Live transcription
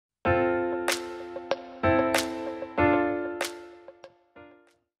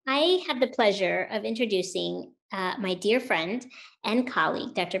I have the pleasure of introducing my dear friend and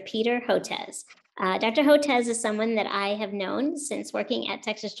colleague, Dr. Peter Hotez. Dr. Hotez is someone that I have known since working at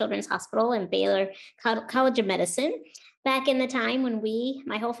Texas Children's Hospital and Baylor College of Medicine. Back in the time when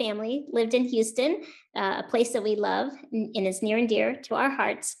my whole family, lived in Houston, a place that we love and is near and dear to our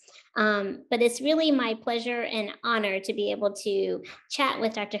hearts. But it's really my pleasure and honor to be able to chat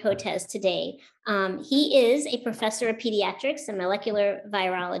with Dr. Hotez today. He is a professor of pediatrics and molecular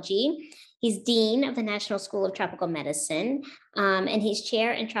virology. He's dean of the National School of Tropical Medicine, and he's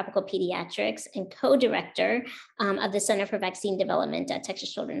chair in tropical pediatrics and co-director of the Center for Vaccine Development at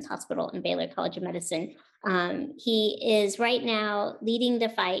Texas Children's Hospital and Baylor College of Medicine. He is right now leading the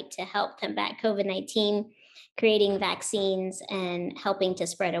fight to help combat COVID-19, creating vaccines and helping to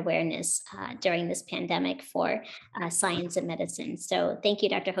spread awareness during this pandemic for science and medicine. So thank you,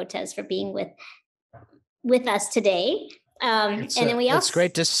 Dr. Hotez, for being with us today. And then we also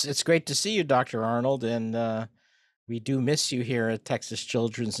it's great to see you, Dr. Arnold, and we do miss you here at Texas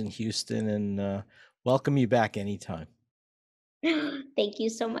Children's in Houston, and welcome you back anytime. Thank you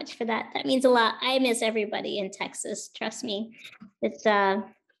so much for that. That means a lot. I miss everybody in Texas. Trust me, it's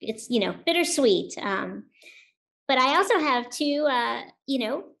bittersweet. But I also have two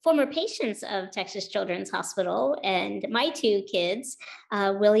former patients of Texas Children's Hospital, and my two kids,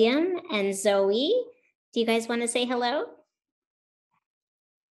 William and Zoey. Do you guys want to say hello?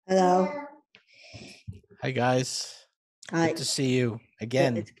 Hello. Hi, guys. Hi. Good to see you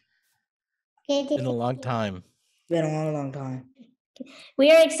again. It's been a long time. Been a long time.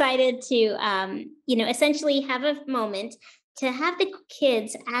 We are excited to, essentially have a moment to have the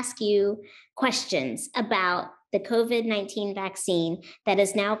kids ask you questions about the COVID-19 vaccine that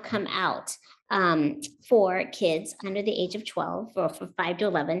has now come out for kids under the age of 12 or from 5 to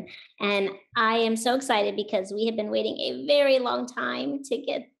 11. And I am so excited because we have been waiting a very long time to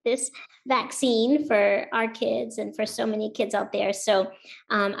get this vaccine for our kids and for so many kids out there. So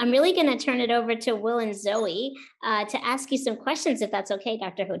I'm really going to turn it over to Will and Zoey to ask you some questions, if that's okay,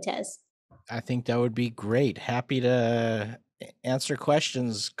 Dr. Hotez. I think that would be great. Happy to answer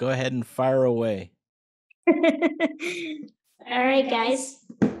questions. Go ahead and fire away. All right, guys.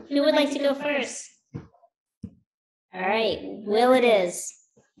 Who would like to go first? All right, Will it is.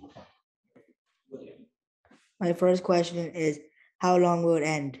 My first question is, how long will it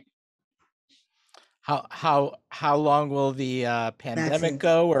end? How long will the pandemic Vaccine.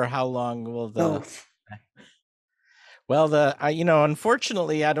 go, or how long will the Both. Well,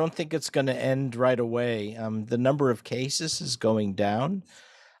 unfortunately, I don't think it's going to end right away. The number of cases is going down,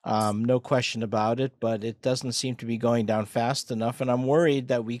 no question about it, but it doesn't seem to be going down fast enough. And I'm worried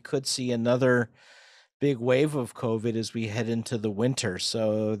that we could see another big wave of COVID as we head into the winter.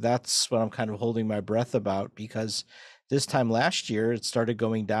 So that's what I'm kind of holding my breath about, because this time last year it started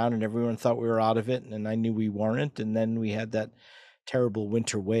going down and everyone thought we were out of it, and I knew we weren't. And then we had that terrible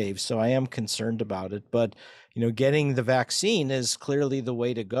winter wave. So I am concerned about it. But getting the vaccine is clearly the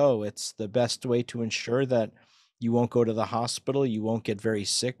way to go. It's the best way to ensure that you won't go to the hospital, you won't get very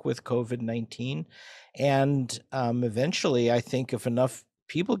sick with COVID-19. And eventually, I think if enough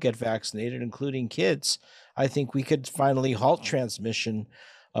people get vaccinated, including kids, I think we could finally halt transmission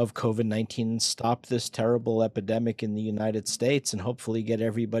of COVID-19 and stop this terrible epidemic in the United States, and hopefully get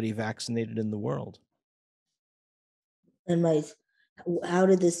everybody vaccinated in the world. And how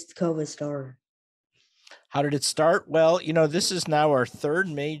did this COVID start? How did it start? Well, this is now our third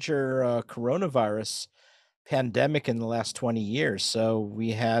major coronavirus pandemic in the last 20 years. So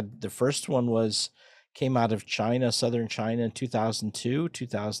we had the first one came out of China, southern China, in 2002,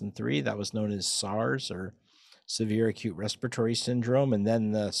 2003. That was known as SARS, or severe acute respiratory syndrome. And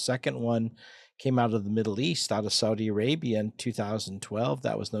then the second one came out of the Middle East, out of Saudi Arabia in 2012.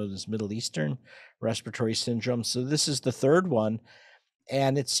 That was known as Middle Eastern respiratory syndrome. So this is the third one.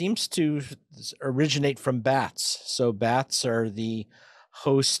 And it seems to originate from bats. So bats are the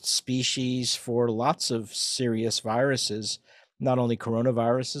host species for lots of serious viruses, not only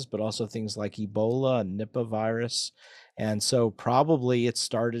coronaviruses, but also things like Ebola and Nipah virus. And so probably it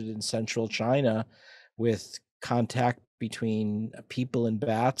started in central China with contact between people and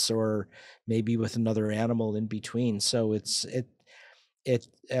bats, or maybe with another animal in between. So it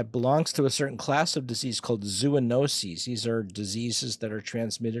belongs to a certain class of disease called zoonoses. These are diseases that are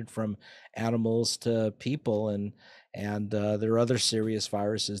transmitted from animals to people, and there are other serious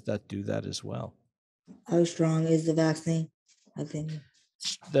viruses that do that as well. How strong is the vaccine?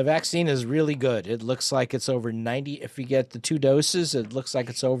 The vaccine is really good. It looks like it's over 90. If you get the 2 doses, it looks like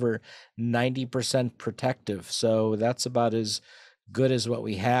it's over 90% protective. So that's about as good as what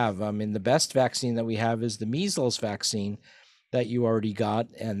we have. I mean, the best vaccine that we have is the measles vaccine. that you already got,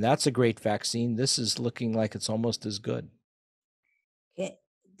 and that's a great vaccine. This is looking like it's almost as good.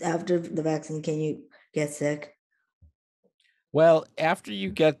 After the vaccine, can you get sick? Well, after you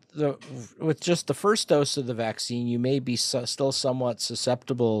get with just the first dose of the vaccine, you may be still somewhat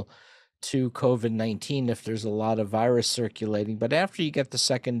susceptible to COVID-19 if there's a lot of virus circulating. But after you get the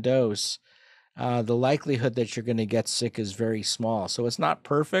second dose, the likelihood that you're going to get sick is very small. So it's not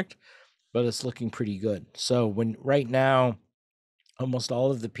perfect, but it's looking pretty good. So right now, almost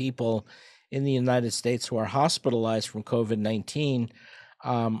all of the people in the United States who are hospitalized from COVID-19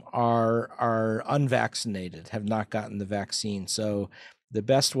 are unvaccinated, have not gotten the vaccine. So the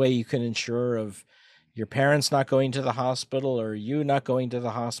best way you can ensure of your parents not going to the hospital or you not going to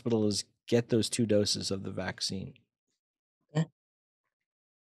the hospital is get those 2 doses of the vaccine. Any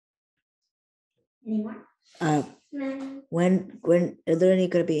more? No. When are there going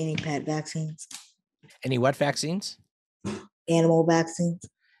to be any pet vaccines? Any what vaccines? Animal vaccines?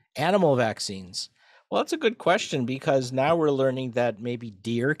 Animal vaccines. Well, that's a good question because now we're learning that maybe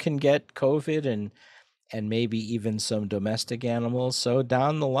deer can get COVID and maybe even some domestic animals. So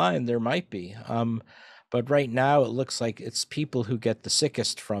down the line, there might be. But right now, it looks like it's people who get the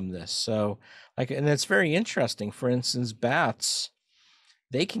sickest from this. So, and it's very interesting. For instance, bats,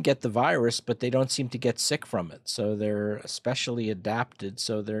 they can get the virus, but they don't seem to get sick from it. So they're especially adapted,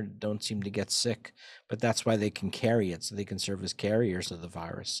 so they don't seem to get sick. But that's why they can carry it, so they can serve as carriers of the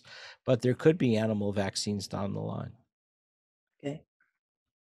virus. But there could be animal vaccines down the line. Okay.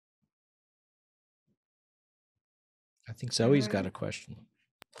 I think Zoe's got a question.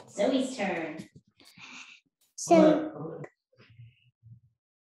 Zoe's turn. So,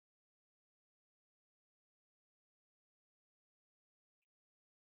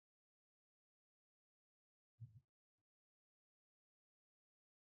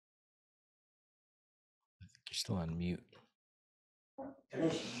 You're still on mute.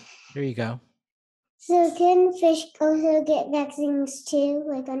 There you go. so can fish also get vaccines too,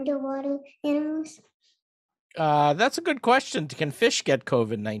 like underwater animals? That's a good question. Can fish get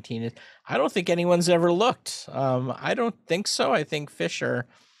COVID-19? I don't think anyone's ever looked. I don't think so. I think fish are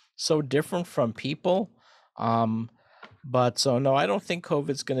so different from people. But so no, I don't think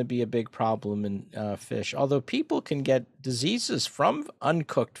COVID's going to be a big problem in fish. Although people can get diseases from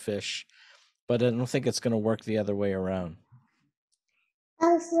uncooked fish, but I don't think it's going to work the other way around.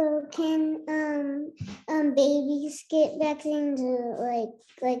 Also, can babies get vaccines or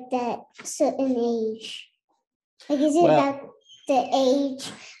like that certain age? Like, is it about the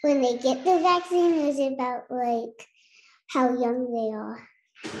age when they get the vaccine, or is it about like how young they are?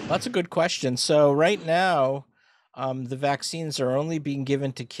 That's a good question. So right now, the vaccines are only being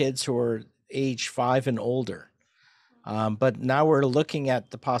given to kids who are age 5 and older. But now we're looking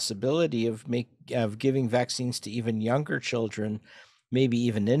at the possibility of giving vaccines to even younger children, maybe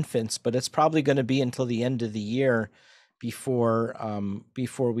even infants. But it's probably going to be until the end of the year before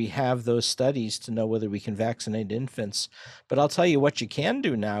we have those studies to know whether we can vaccinate infants. But I'll tell you what you can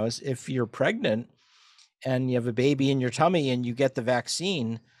do now is if you're pregnant and you have a baby in your tummy and you get the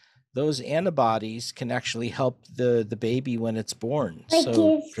vaccine, those antibodies can actually help the baby when it's born. Like, give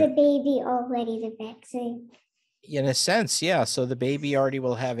the baby already the vaccine. In a sense, yeah. So the baby already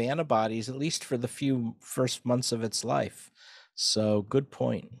will have antibodies, at least for the first months of its life. So good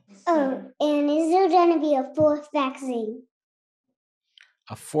point. Oh, and is there going to be a 4th vaccine?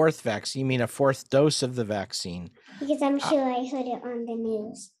 A 4th vaccine? You mean a 4th dose of the vaccine? Because I'm sure I heard it on the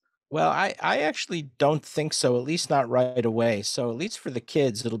news. Well, I actually don't think so, at least not right away. So at least for the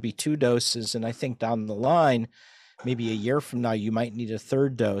kids, it'll be 2 doses. And I think down the line, maybe a year from now, you might need a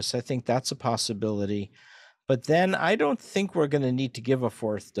 3rd dose. I think that's a possibility. But then I don't think we're going to need to give a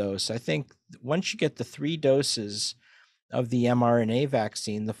 4th dose. I think once you get the 3 doses of the mRNA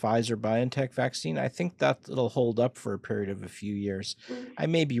vaccine, the Pfizer-BioNTech vaccine, I think that it'll hold up for a period of a few years. I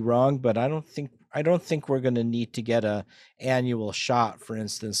may be wrong, but I don't think we're going to need to get a annual shot, for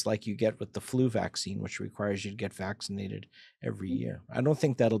instance, like you get with the flu vaccine, which requires you to get vaccinated every year. I don't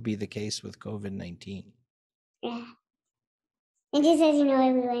think that'll be the case with COVID-19. Yeah. And just as you know,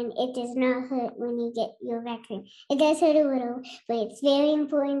 everyone, it does not hurt when you get your vaccine. It does hurt a little, but it's very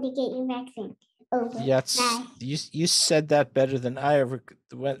important to get your vaccine. Over. Yes, you said that better than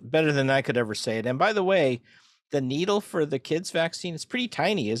I could ever say it. And by the way, the needle for the kids' vaccine is pretty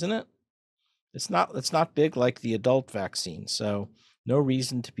tiny, isn't it? It's not big like the adult vaccine, so no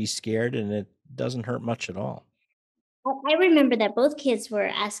reason to be scared, and it doesn't hurt much at all. I remember that both kids were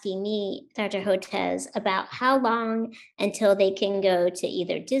asking me, Dr. Hotez, about how long until they can go to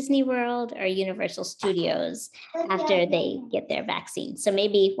either Disney World or Universal Studios after they get their vaccine. So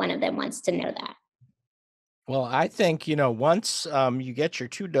maybe one of them wants to know that. Well, I think, once you get your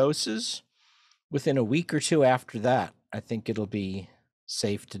 2 doses, within a week or 2 after that, I think it'll be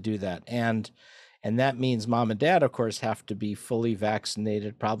safe to do that. And that means mom and dad, of course, have to be fully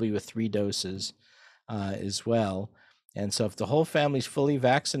vaccinated, probably with 3 doses as well. And so if the whole family's fully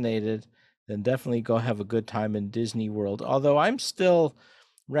vaccinated, then definitely go have a good time in Disney World. Although I'm still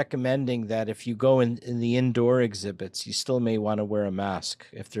recommending that if you go in the indoor exhibits, you still may want to wear a mask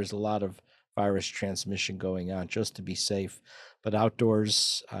if there's a lot of virus transmission going on, just to be safe. But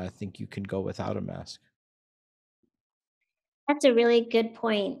outdoors, I think you can go without a mask. That's a really good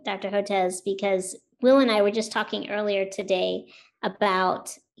point, Dr. Hotez, because Will and I were just talking earlier today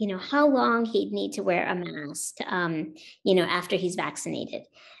about, how long he'd need to wear a mask, after he's vaccinated.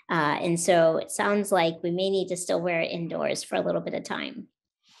 And so it sounds like we may need to still wear it indoors for a little bit of time.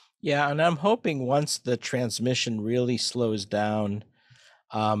 Yeah, and I'm hoping once the transmission really slows down,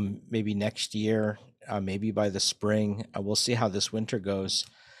 maybe next year, maybe by the spring, we'll see how this winter goes.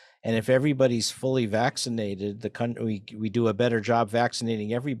 And if everybody's fully vaccinated, the country, we do a better job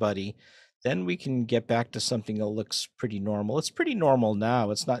vaccinating everybody, then we can get back to something that looks pretty normal. It's pretty normal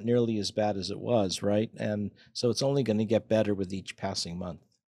now. It's not nearly as bad as it was, right? And so it's only going to get better with each passing month.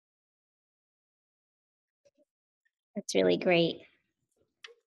 That's really great.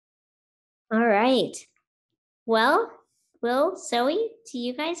 All right. Well, Will, Zoe, do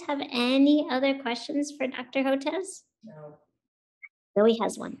you guys have any other questions for Dr. Hotez? No. Zoe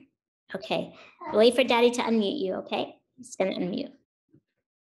has one. Okay. Wait for Daddy to unmute you, okay? He's going to unmute.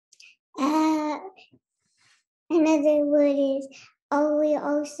 Another word is, are we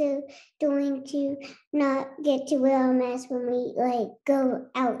also going to not get to wear a mask when we go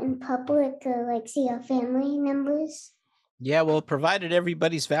out in public or see our family members? Yeah, well, provided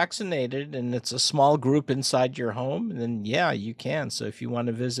everybody's vaccinated and it's a small group inside your home, then yeah, you can. So if you want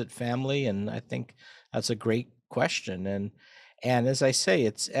to visit family, and I think that's a great question. And as I say,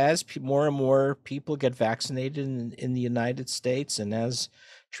 it's as more and more people get vaccinated in the United States, and as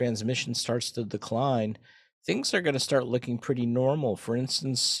transmission starts to decline, things are going to start looking pretty normal. For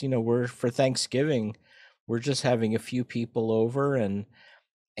instance, for Thanksgiving, we're just having a few people over and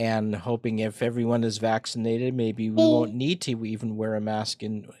hoping if everyone is vaccinated, maybe we won't need to even wear a mask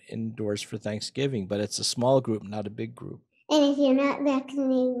indoors for Thanksgiving, but it's a small group, not a big group. And if you're not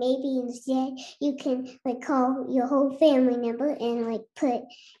vaccinated, maybe instead you can call your whole family member and put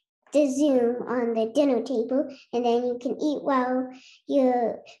the Zoom on the dinner table, and then you can eat while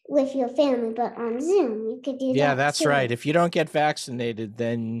you're with your family, but on Zoom. You could do that. Yeah, that's right. If you don't get vaccinated,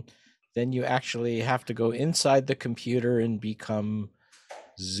 then you actually have to go inside the computer and become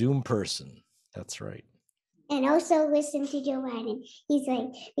Zoom person. That's right. And also listen to Joe Biden. He's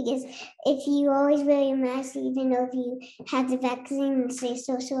because if you always wear your mask, even though if you have the vaccine and stay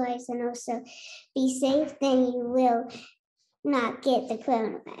socialized and also be safe, then you will not get the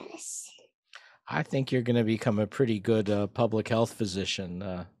coronavirus. I think you're going to become a pretty good public health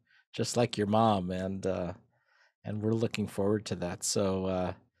physician, just like your mom, and we're looking forward to that.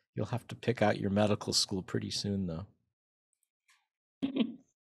 So you'll have to pick out your medical school pretty soon, though.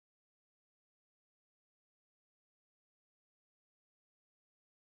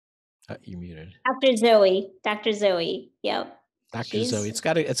 You're muted. Dr. Zoey. Yep. Dr. Zoey.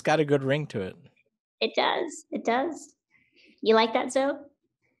 It's got a good ring to it. It does. It does. You like that, Zoe?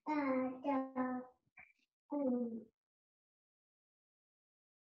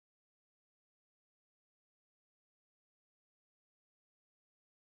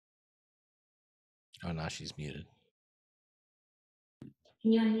 Oh, now she's muted.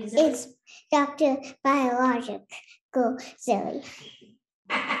 Can you unmute Zoe? It's Dr. Biological Zoey.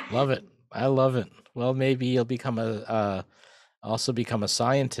 Love it. I love it. Well, maybe you'll become also become a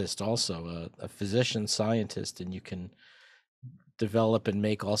scientist, also a physician scientist, and you can develop and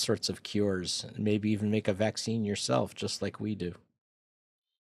make all sorts of cures, and maybe even make a vaccine yourself, just like we do.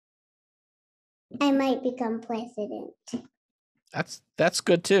 I might become president. That's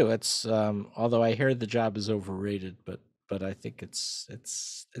good too. It's although I hear the job is overrated, but I think it's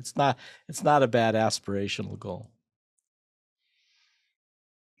not a bad aspirational goal.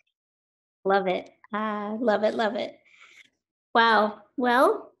 Love it. Love it. Love it. Wow.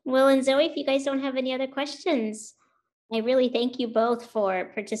 Well, Will and Zoe, if you guys don't have any other questions, I really thank you both for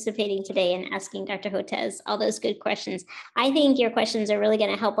participating today and asking Dr. Hotez all those good questions. I think your questions are really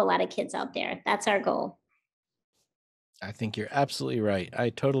going to help a lot of kids out there. That's our goal. I think you're absolutely right. I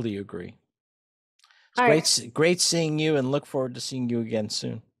totally agree. It's great seeing you, and look forward to seeing you again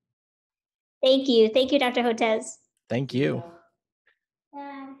soon. Thank you. Thank you, Dr. Hotez. Thank you.